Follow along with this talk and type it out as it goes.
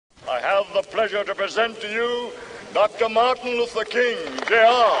pleasure to present to you Dr. Martin Luther King, Jr.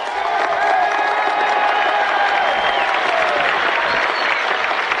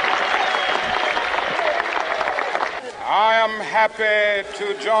 I am happy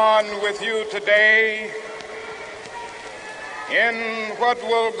to join with you today in what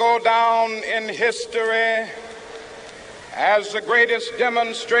will go down in history as the greatest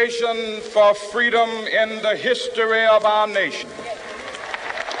demonstration for freedom in the history of our nation.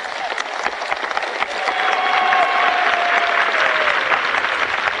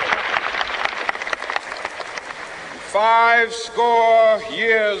 Five score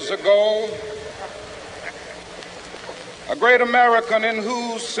years ago, a great American in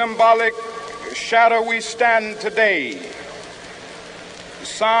whose symbolic shadow we stand today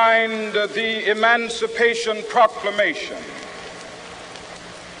signed the Emancipation Proclamation.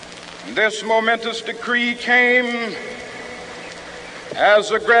 This momentous decree came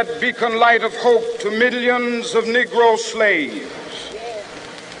as a great beacon light of hope to millions of Negro slaves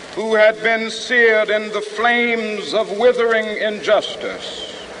who had been seared in the flames of withering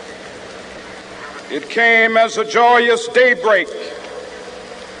injustice. It came as a joyous daybreak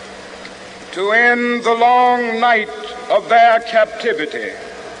to end the long night of their captivity.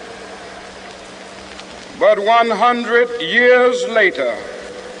 But 100 years later,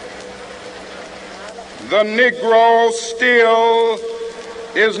 the Negro still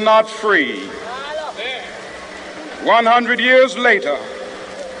is not free. 100 years later,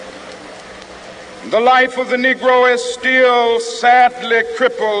 the life of the Negro is still sadly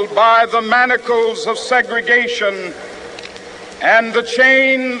crippled by the manacles of segregation and the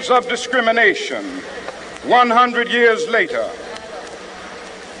chains of discrimination. 100 years later,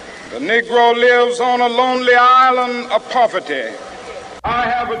 the Negro lives on a lonely island of poverty. I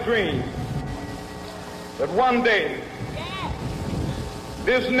have a dream that one day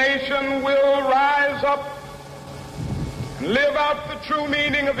this nation will rise up and live out the true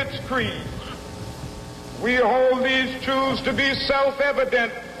meaning of its creed. We hold these truths to be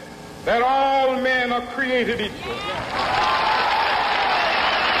self-evident, that all men are created equal.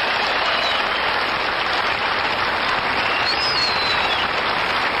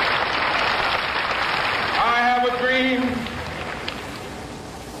 I have a dream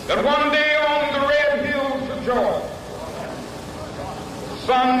that one day on the red hills of Georgia,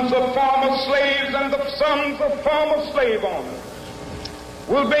 sons of former slaves and the sons of former slave owners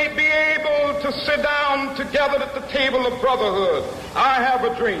will they be able to sit down together at the table of brotherhood. I have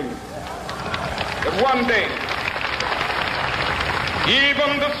a dream that one day,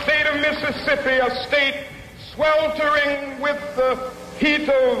 even the state of Mississippi, a state sweltering with the heat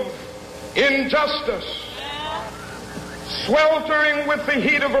of injustice, sweltering with the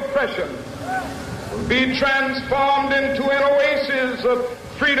heat of oppression, will be transformed into an oasis of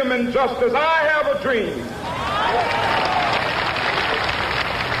freedom and justice. I have a dream.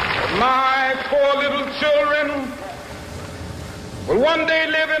 My poor little children will one day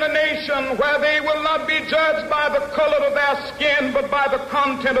live in a nation where they will not be judged by the color of their skin, but by the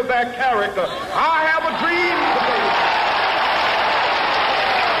content of their character. I have a dream today.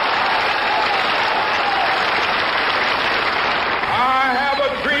 I have a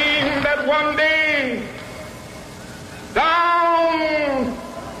dream that one day, down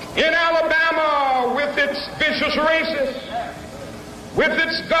in Alabama, with its vicious racists, with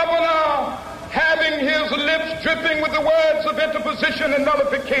its governor having his lips dripping with the words of interposition and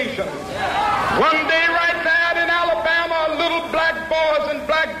nullification. One day right there in Alabama, little black boys and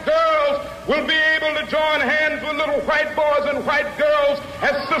black girls will be able to join hands with little white boys and white girls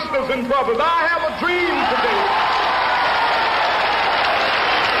as sisters and brothers. I have a dream today.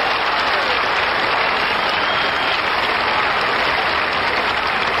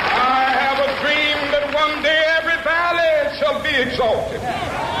 I have a dream that one day every valley shall be exalted,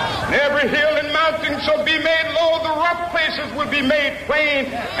 and every hill and mountain shall be made low. The rough places will be made plain,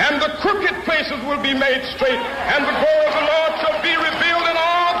 and the crooked places will be made straight, and the glory of the Lord shall be revealed, and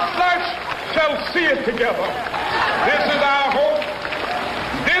all flesh shall see it together. This is our hope.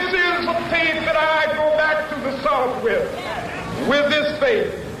 This is the faith that I go back to the South with. With this faith,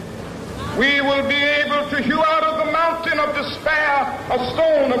 we will be able to hew out of the mountain of despair a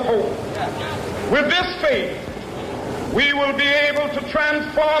stone of hope. With this faith, we will be able to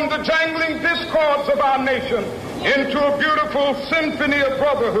transform the jangling discords of our nation into a beautiful symphony of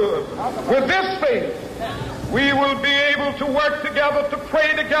brotherhood. With this faith, we will be able to work together, to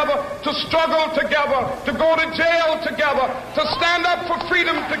pray together, to struggle together, to go to jail together, to stand up for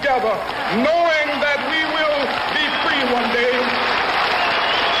freedom together, knowing that we will be free one day.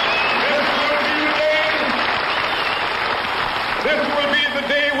 This will be the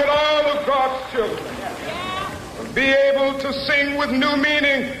day when all of God's children will be able to sing with new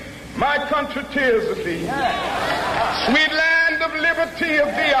meaning, my country, tears of thee. Sweet land of liberty, of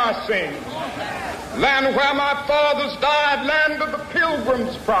thee I sing. Land where my fathers died, land of the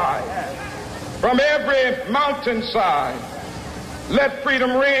pilgrim's pride. From every mountainside, let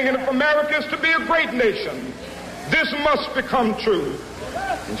freedom ring. And if America is to be a great nation, this must become true.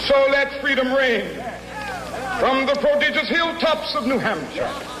 And so let freedom ring. From the prodigious hilltops of New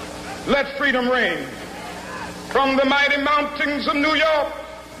Hampshire, let freedom ring. From the mighty mountains of New York,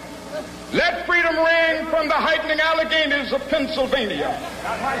 let freedom ring. From the heightening Alleghenies of Pennsylvania,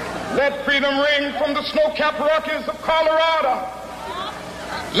 let freedom ring. From the snow-capped Rockies of Colorado,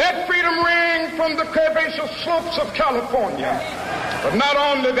 let freedom ring. From the curvaceous slopes of California. But not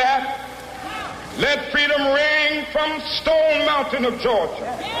only that, let freedom ring from Stone Mountain of Georgia.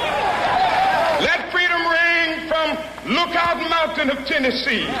 Let freedom ring from Lookout Mountain of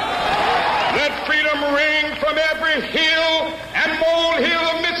Tennessee. Let freedom ring from every hill and molehill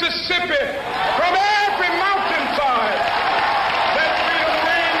of Mississippi, from every mountainside. Let freedom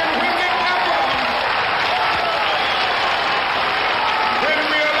ring, and when it happens, when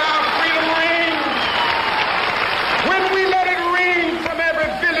we allow freedom ring, when we let it ring from every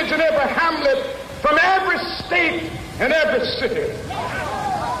village and every hamlet, from every state and every city,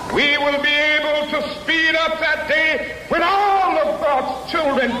 we will be able to speed up that day when all of God's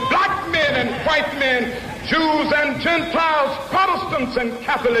children, black men and white men, Jews and Gentiles, Protestants and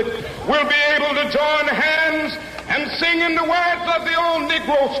Catholics, will be able to join hands and sing in the words of the old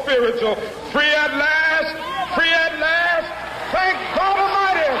Negro spiritual, free at last, thank God